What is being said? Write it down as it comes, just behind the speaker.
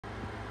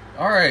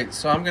Alright,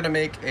 so I'm going to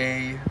make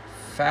a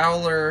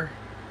FOWLER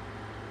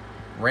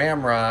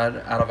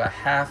ramrod out of a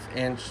 1/2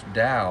 inch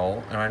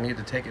dowel, and I need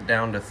to take it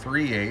down to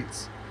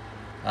 3/8,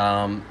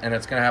 and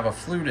it's going to have a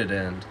fluted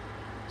end.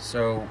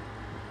 So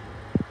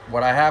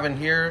what I have in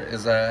here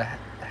is a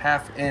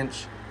 1/2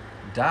 inch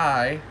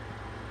die,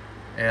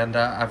 and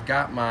I've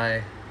got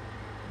my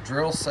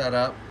drill set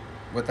up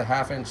with the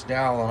 1/2 inch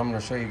dowel, and I'm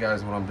going to show you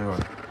guys what I'm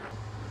doing.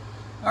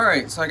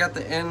 Alright, so I got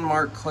the end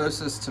mark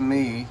closest to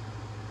me.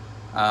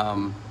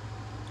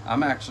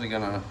 I'm actually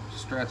going to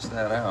stretch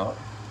that out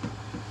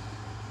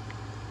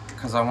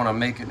because I want to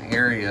make an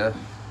area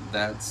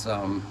that's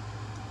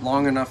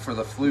long enough for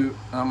the flute.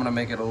 I'm going to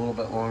make it a little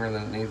bit longer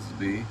than it needs to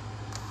be.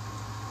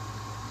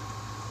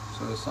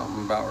 So there's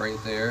something about right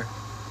there.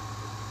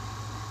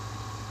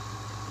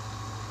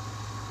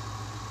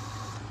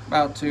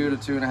 About 2 to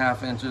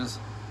 2.5 inches.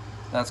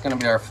 That's going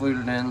to be our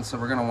fluted end, so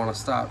we're going to want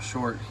to stop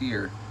short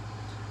here.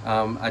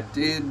 I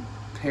did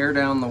pare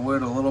down the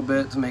wood a little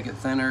bit to make it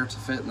thinner to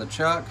fit in the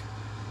chuck,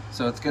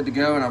 so it's good to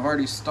go. And I've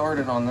already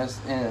started on this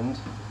end,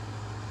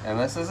 and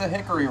this is a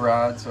hickory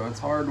rod, so it's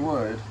hard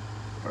wood,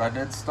 but I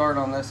did start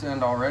on this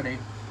end already.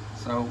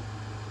 So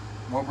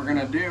what we're going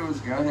to do is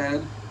go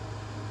ahead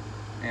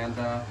and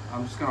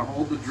I'm just going to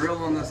hold the drill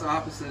on this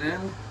opposite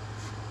end,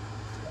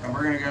 and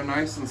we're going to go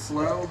nice and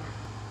slow.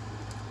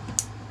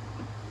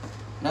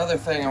 Another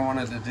thing I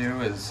wanted to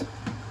do is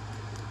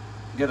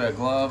get a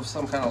glove,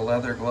 some kind of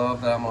leather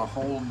glove that I'm going to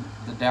hold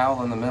the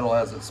dowel in the middle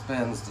as it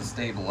spins to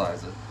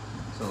stabilize it.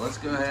 So let's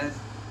go ahead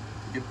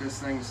and get this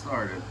thing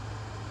started.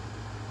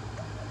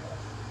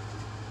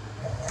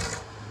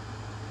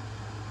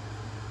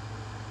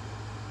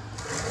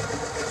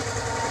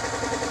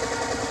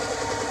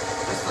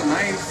 Just a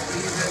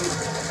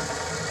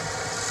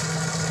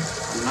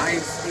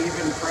nice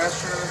even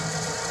pressure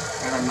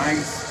and a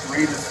nice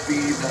rate of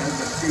speed that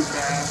isn't too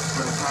fast,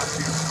 but it's not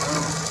too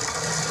slow.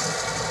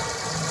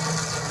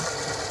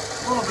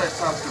 A little bit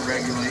tough to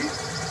regulate.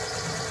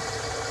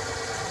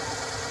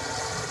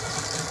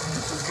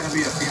 It's just going to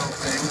be a feel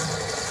thing.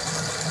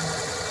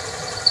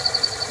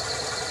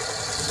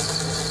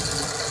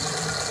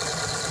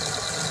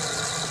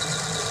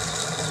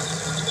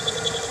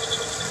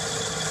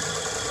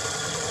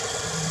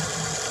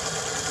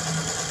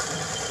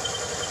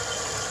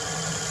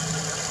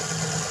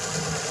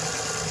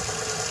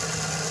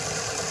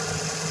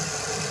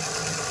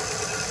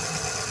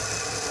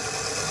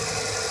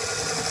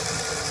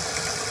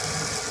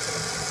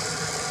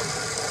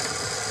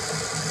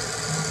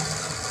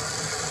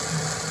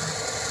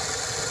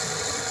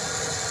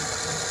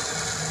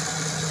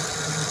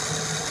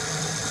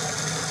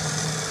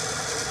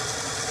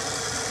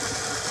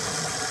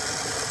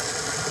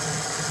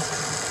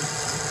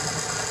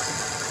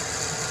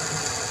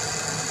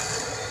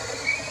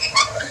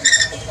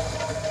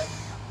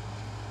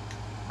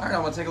 Alright,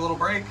 I'm going to take a little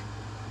break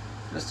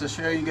just to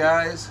show you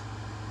guys.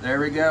 There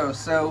we go.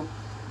 So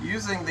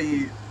using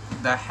the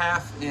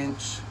 1/2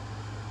 inch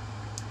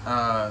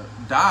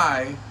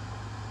die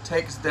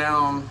takes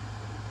down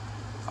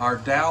our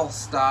dowel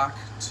stock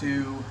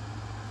to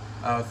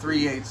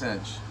 3/8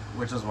 inch,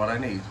 which is what I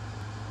need.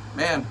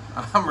 Man,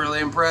 I'm really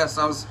impressed.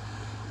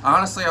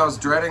 Honestly, I was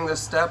dreading this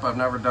step. I've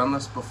never done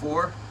this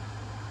before.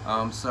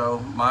 So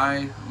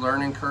my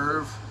learning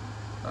curve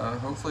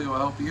hopefully will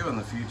help you in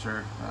the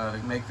future to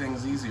make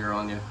things easier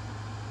on you.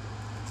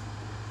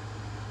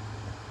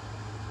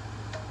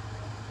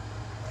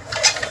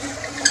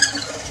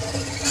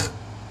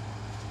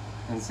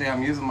 And see,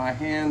 I'm using my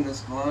hand,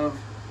 this glove,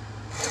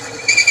 to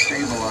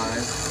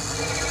stabilize.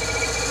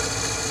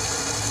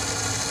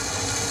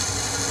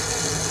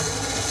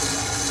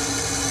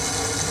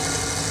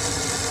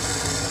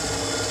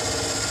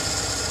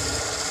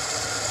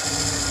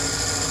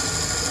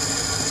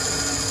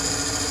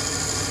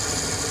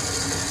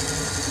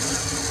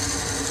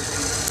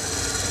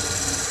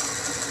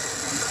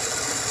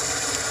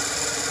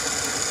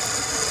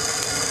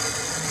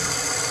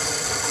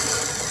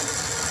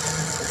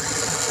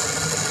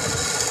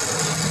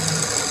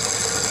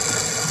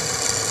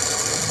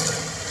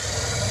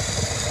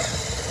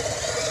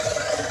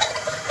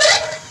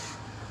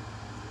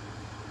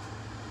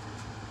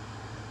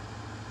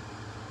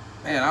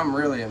 Man, I'm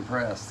really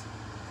impressed.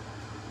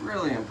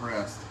 Really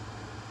impressed.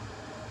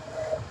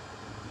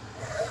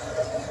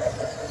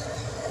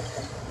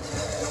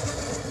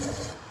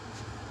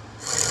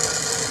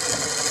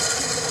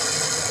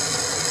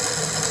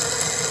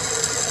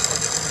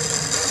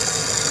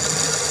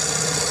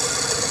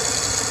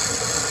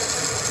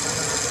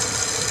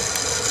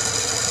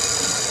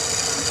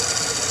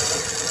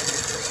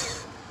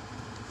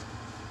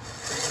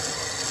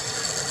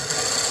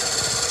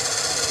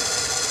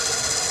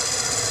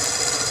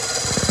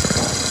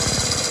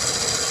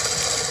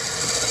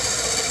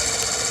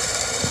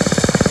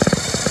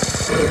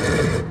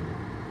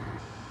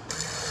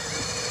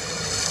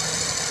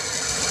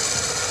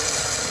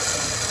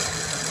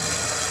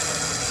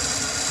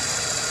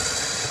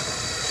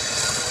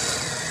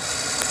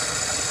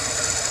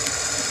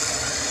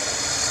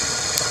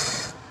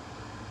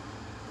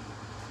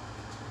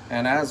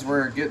 And as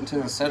we're getting to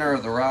the center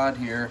of the rod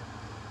here,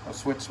 I'll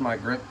switch my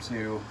grip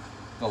to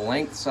the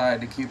length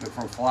side to keep it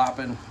from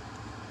flopping,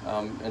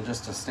 and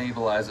just to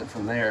stabilize it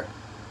from there.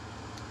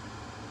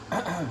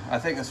 I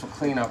think this will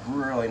clean up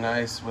really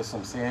nice with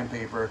some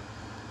sandpaper,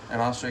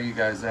 and I'll show you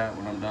guys that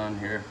when I'm done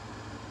here.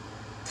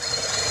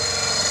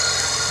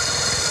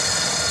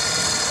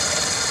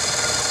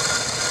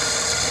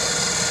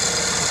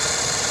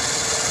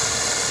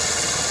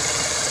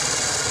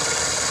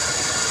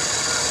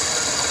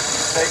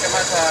 Taking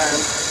my time.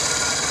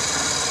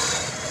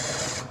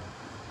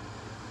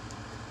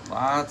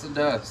 Lots of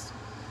dust.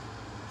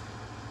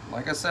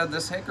 Like I said,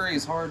 this hickory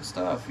is hard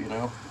stuff, you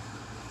know.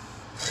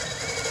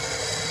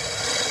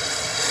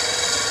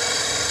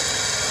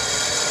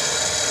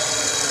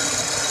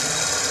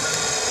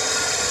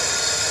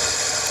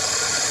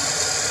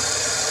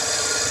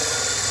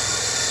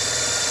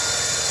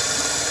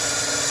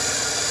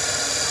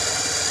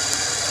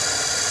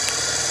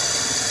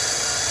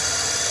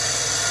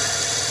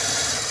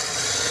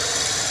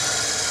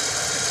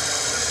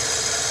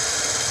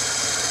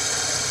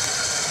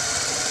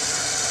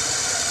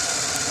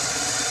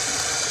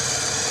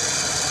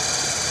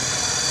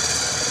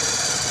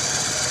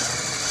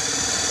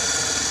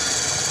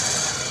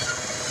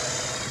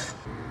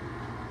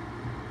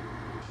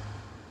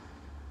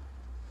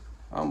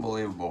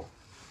 Unbelievable.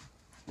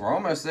 We're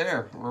almost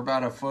there. We're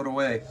about a foot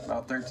away,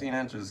 about 13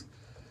 inches.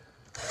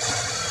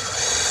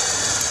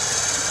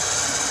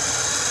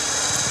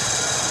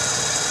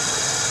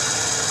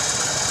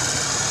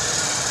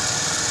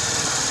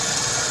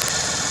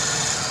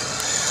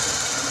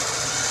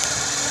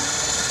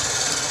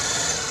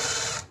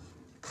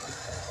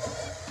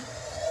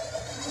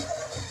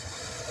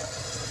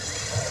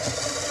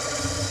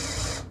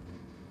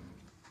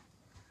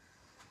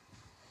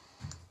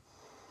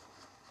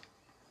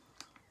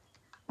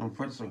 I'm gonna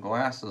put some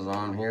glasses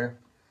on here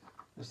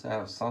just to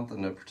have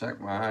something to protect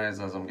my eyes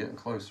as I'm getting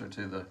closer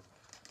to the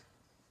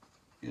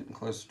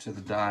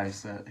die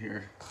set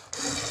here.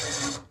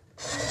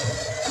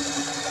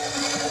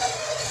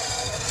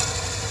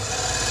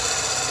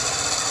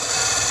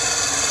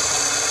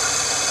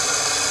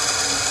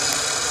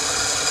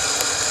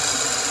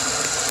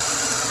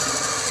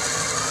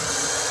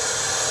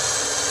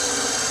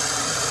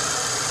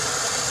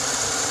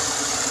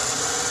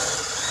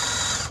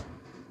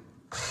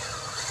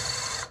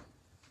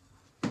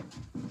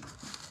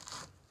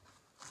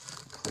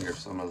 Clear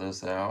some of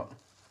this out.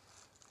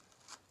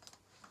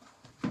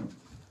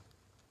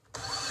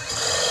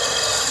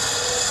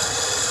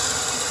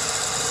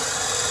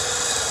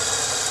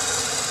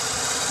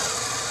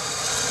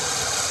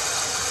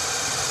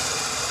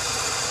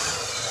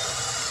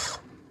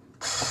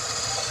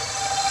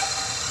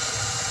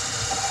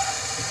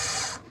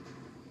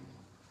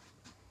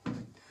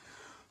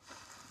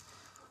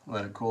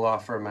 Let it cool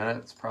off for a minute.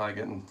 It's probably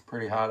getting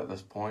pretty hot at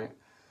this point.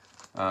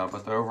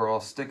 But the overall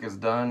stick is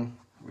done.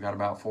 We got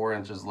about 4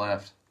 inches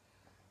left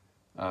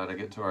to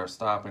get to our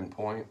stopping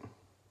point.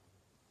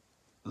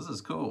 This is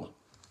cool.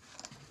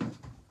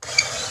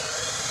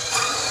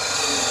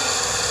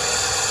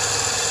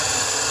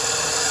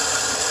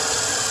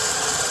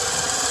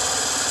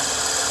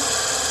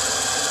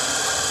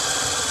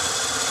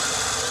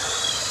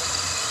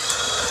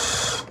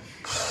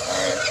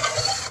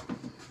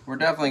 We're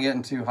definitely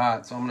getting too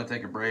hot, so I'm going to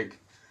take a break.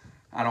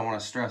 I don't want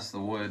to stress the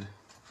wood.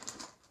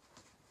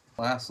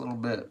 Last little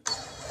bit.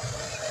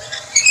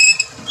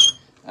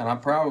 And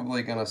I'm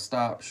probably going to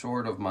stop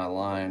short of my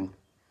line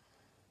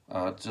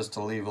just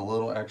to leave a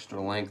little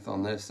extra length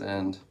on this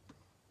end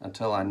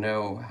until I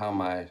know how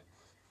my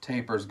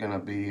taper is going to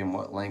be and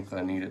what length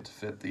I need it to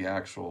fit the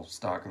actual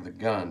stock of the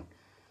gun.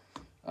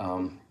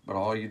 But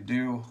all you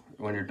do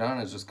when you're done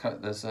is just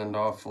cut this end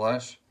off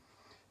flush.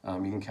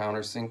 You can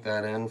countersink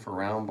that in for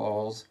round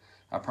balls.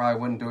 I probably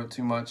wouldn't do it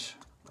too much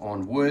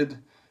on wood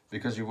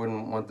because you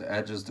wouldn't want the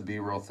edges to be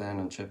real thin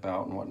and chip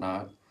out and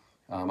whatnot.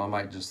 I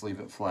might just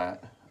leave it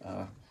flat.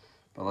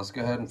 But let's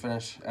go ahead and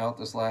finish out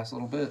this last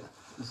little bit.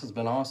 This has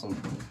been awesome.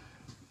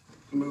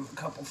 Move a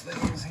couple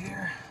things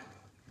here.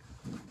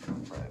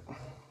 Right.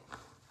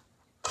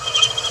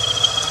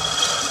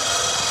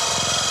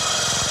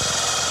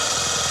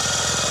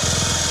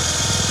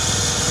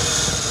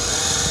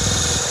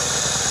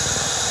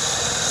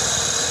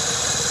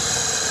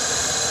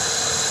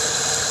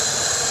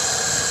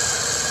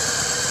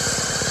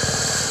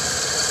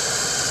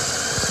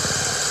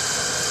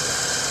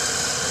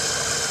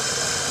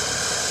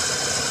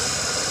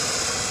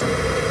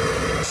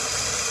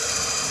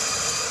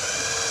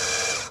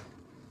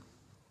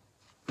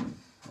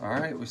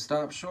 Alright, we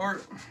stopped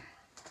short.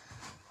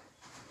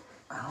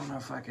 I don't know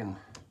if I can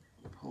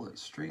pull it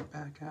straight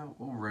back out.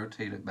 We'll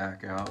rotate it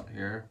back out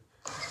here.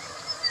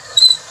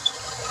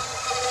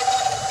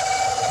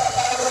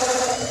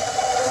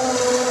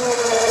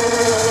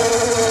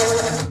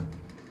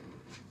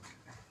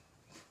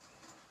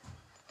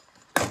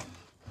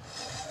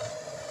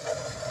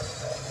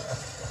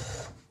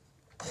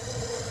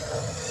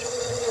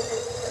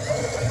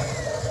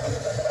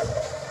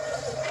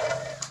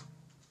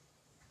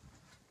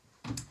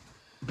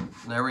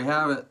 There we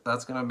have it.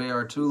 That's going to be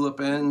our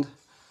tulip end.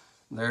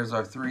 There's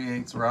our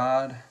 3/8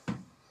 rod.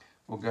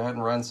 We'll go ahead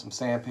and run some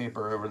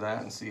sandpaper over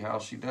that and see how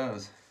she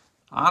does.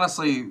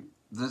 Honestly,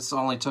 this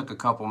only took a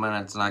couple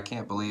minutes, and I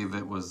can't believe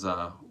it was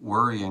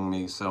worrying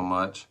me so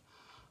much.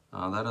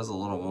 That is a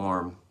little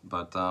warm,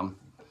 but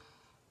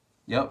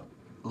yep,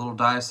 a little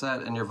die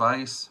set in your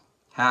vise,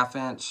 1/2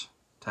 inch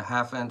to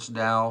 1/2 inch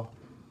dowel,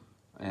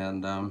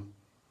 and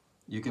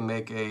you can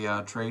make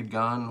a trade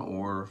gun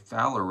or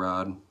FOWLER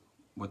rod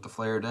with the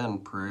flared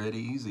end pretty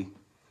easy.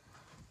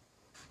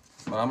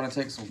 But I'm going to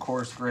take some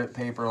coarse grit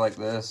paper like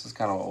this. It's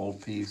kind of an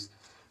old piece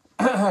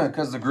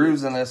because the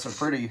grooves in this are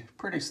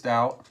pretty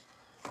stout.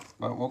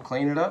 But we'll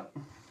clean it up,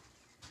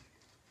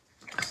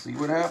 see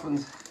what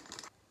happens.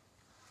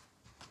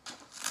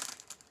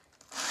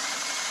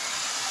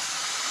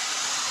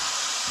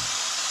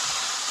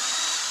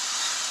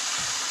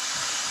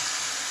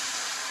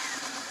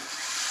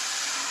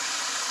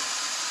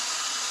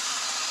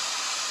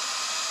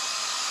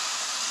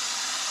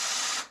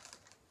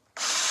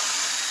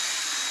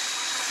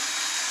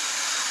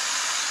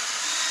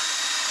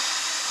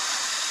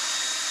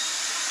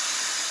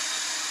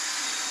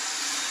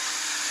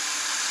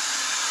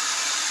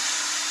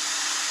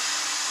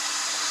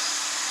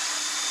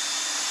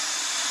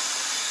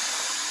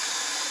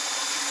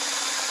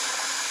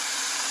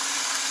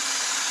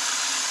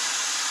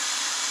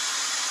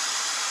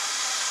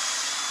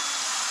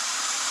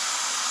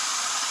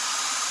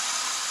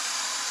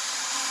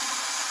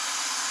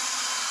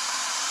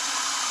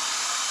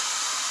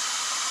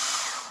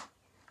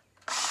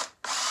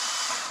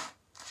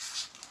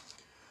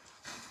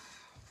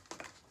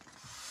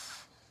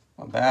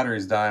 My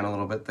battery's dying a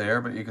little bit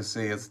there, but you can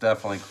see it's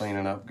definitely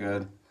cleaning up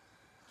good.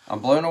 I'm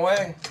blown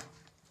away.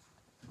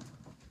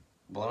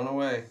 Blown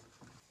away.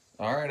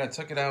 All right, I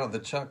took it out of the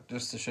chuck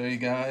just to show you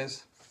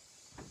guys.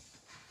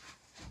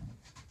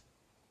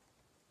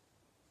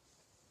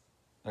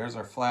 There's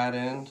our flat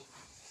end.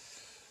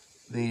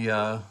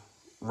 The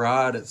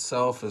rod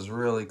itself is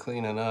really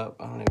cleaning up.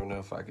 I don't even know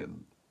if I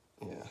could,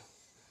 yeah.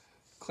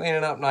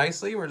 Cleaning up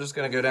nicely. We're just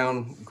gonna go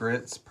down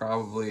grits,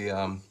 probably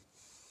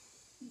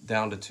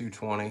down to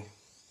 220,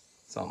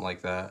 something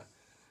like that.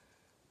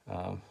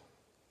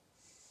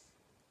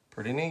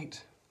 Pretty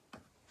neat.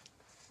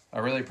 I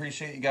really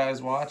appreciate you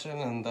guys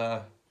watching, and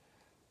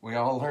we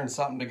all learned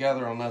something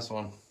together on this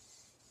one.